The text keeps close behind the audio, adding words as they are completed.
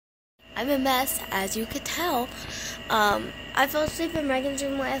I'm a mess, as you could tell. I fell asleep in Megan's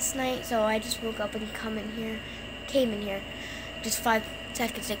room last night, so I just woke up and came in here just 5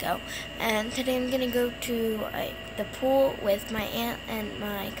 seconds ago. And today I'm gonna go to the pool with my aunt and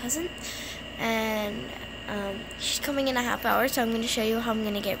my cousin, and she's coming in a half hour, so I'm gonna show you how I'm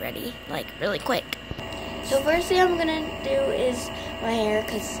gonna get ready, like really quick. So first thing I'm gonna do is my hair,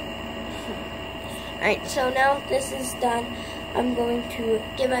 alright, so now this is done, I'm going to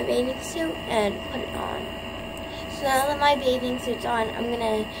get my bathing suit and put it on. So now that my bathing suit's on, I'm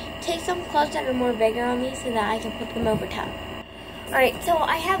gonna take some clothes that are more bigger on me so that I can put them over top. Alright, so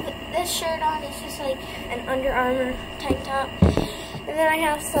I have this shirt on, it's just like an Under Armour tank top. And then I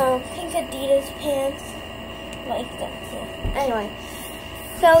have some pink Adidas pants, like that. Anyway,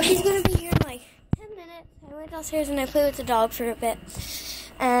 so she's gonna be here in like 10 minutes. I went downstairs and I played with the dog for a bit.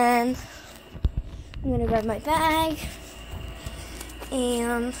 And I'm gonna grab my bag.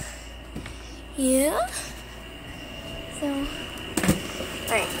 And yeah. So,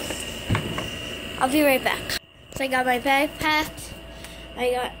 alright. I'll be right back. So I got my bag packed.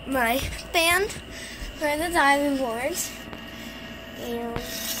 I got my band for the diving boards. And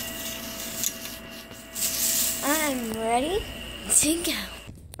I'm ready to go.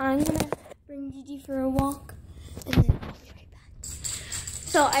 I'm gonna bring Gigi for a walk and then I'll be right back.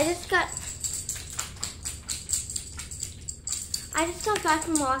 So I just got back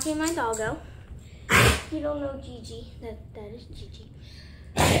from walking my doggo. If you don't know Gigi, that is Gigi.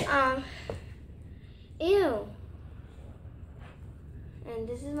 Ew. And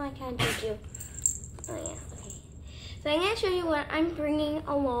this is my cat Gigi. Oh yeah, okay. So I'm gonna show you what I'm bringing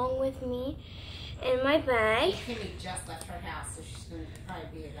along with me in my bag. Kimmy just left her house, so she's gonna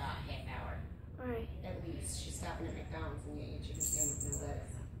probably be about a half hour. Alright. At least. She's stopping at McDonald's and getting chicken sandwich and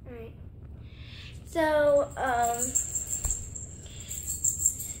lettuce. Alright. So,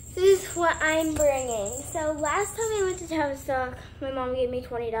 this is what I'm bringing. So last time I went to Tavistock, my mom gave me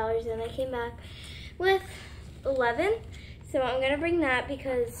 $20 and I came back with 11. So I'm gonna bring that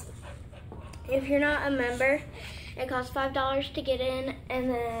because if you're not a member, it costs $5 to get in, and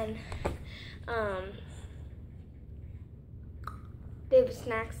then they have a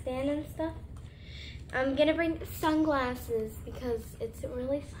snack stand and stuff. I'm gonna bring sunglasses because it's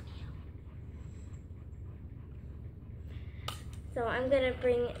really sunny. So I'm gonna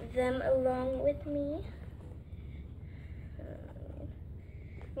bring them along with me.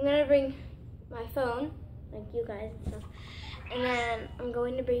 I'm gonna bring my phone, like you guys and stuff. And then I'm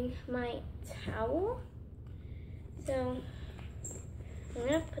going to bring my towel. So I'm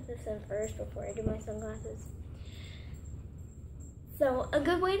gonna put this in first before I do my sunglasses. So a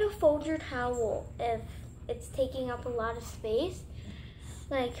good way to fold your towel if it's taking up a lot of space,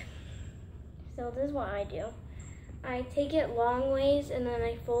 so this is what I do. I take it long ways and then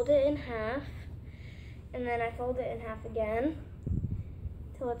I fold it in half, and then I fold it in half again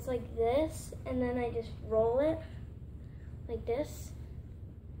till it's like this, and then I just roll it like this,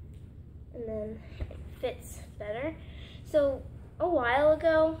 and then it fits better. So a while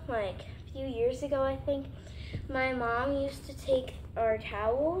ago, like a few years ago I think, my mom used to take our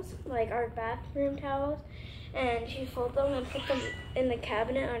towels, like our bathroom towels, and she'd fold them and put them in the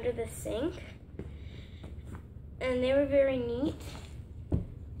cabinet under the sink. And they were very neat.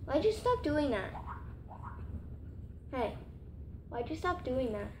 Why'd you stop doing that? Hey, why'd you stop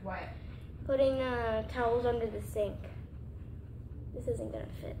doing that? What? Putting towels under the sink. This isn't gonna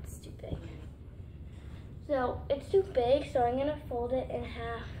fit, it's too big. So it's too big, so I'm gonna fold it in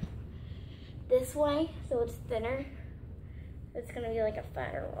half this way, so it's thinner. It's gonna be like a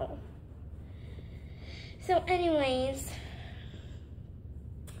fatter roll. So anyways,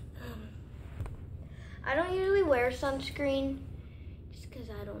 I don't usually wear sunscreen just because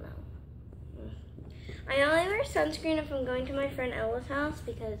I don't know. I only wear sunscreen if I'm going to my friend Ella's house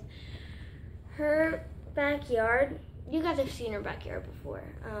because her backyard, you guys have seen her backyard before.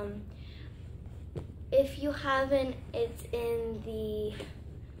 If you haven't, it's in the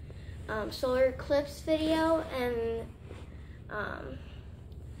solar eclipse video and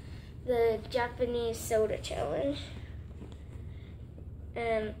the Japanese soda challenge.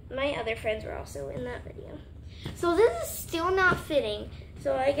 And my other friends were also in that video. So this is still not fitting,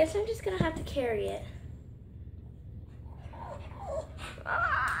 so I guess I'm just gonna have to carry it.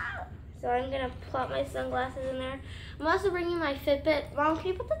 So I'm gonna plop my sunglasses in there. I'm also bringing my Fitbit. Mom, can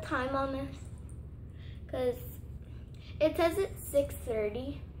you put the time on this? Because it says it's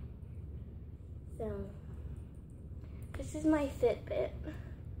 6:30. So this is my Fitbit.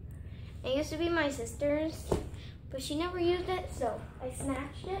 It used to be my sister's, but she never used it, so I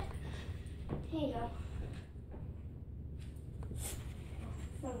snatched it. Here you go.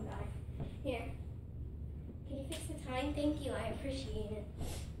 Some guy. fine. Thank you. I appreciate it.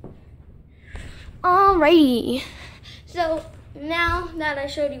 Alrighty. So now that I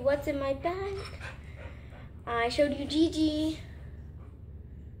showed you what's in my bag, I showed you Gigi.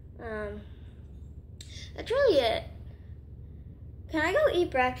 That's really it. Can I go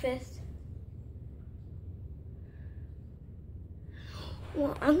eat breakfast?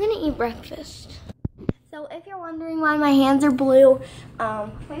 Well, I'm gonna eat breakfast. So if you're wondering why my hands are blue,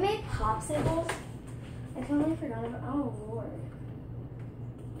 we made popsicles. I totally forgot about, oh Lord.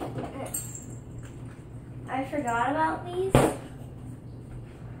 I forgot about these.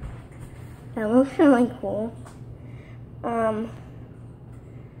 That looks really cool.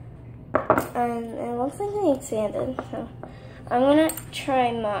 And it looks like they expanded, so I'm gonna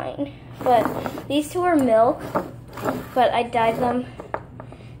try mine. But these two are milk, but I dyed them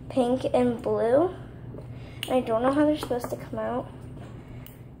pink and blue. I don't know how they're supposed to come out.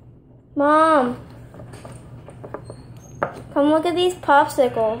 Mom, come look at these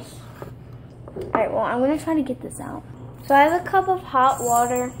popsicles. Alright, well, I'm gonna try to get this out. So I have a cup of hot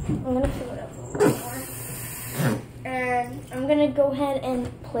water. I'm gonna fill it up a little more. And I'm gonna go ahead and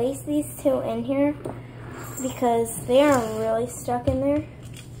place these two in here because they are really stuck in there.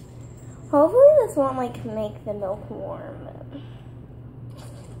 Hopefully this won't like make the milk warm.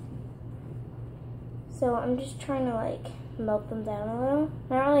 So I'm just trying to like melt them down a little.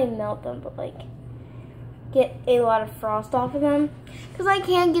 Not really melt them, but like get a lot of frost off of them because I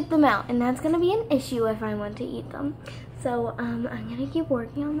can't get them out, and that's gonna be an issue if I want to eat them. So I'm gonna keep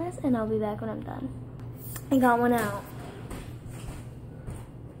working on this, and I'll be back when I'm done. I got one out.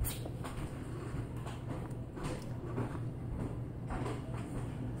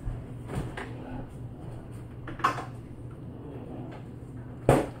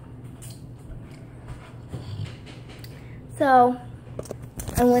 So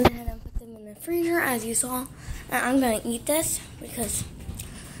I went ahead and put them in the freezer, as you saw. And I'm gonna eat this because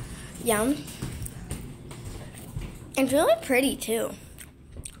yum. It's really pretty too.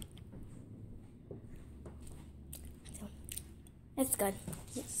 So, it's good.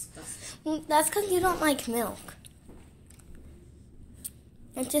 Well, that's because you don't like milk.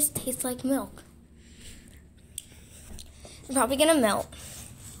 It just tastes like milk. It's probably gonna melt.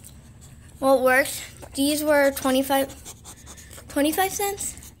 Well, it works. These were 25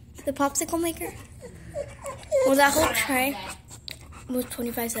 cents, the popsicle maker. Well, that whole tray was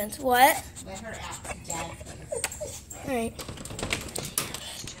 25 cents. What? Let her out to Dad. Alright.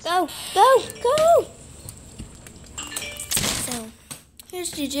 Go, go, go! So,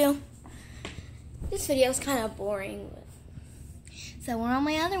 here's Juju. This video is kind of boring. So we're on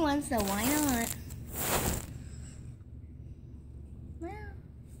my other one, so why not?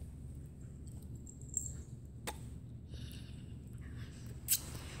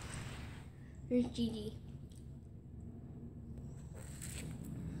 Here's Gigi.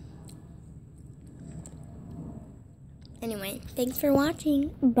 Anyway, thanks for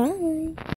watching. Bye.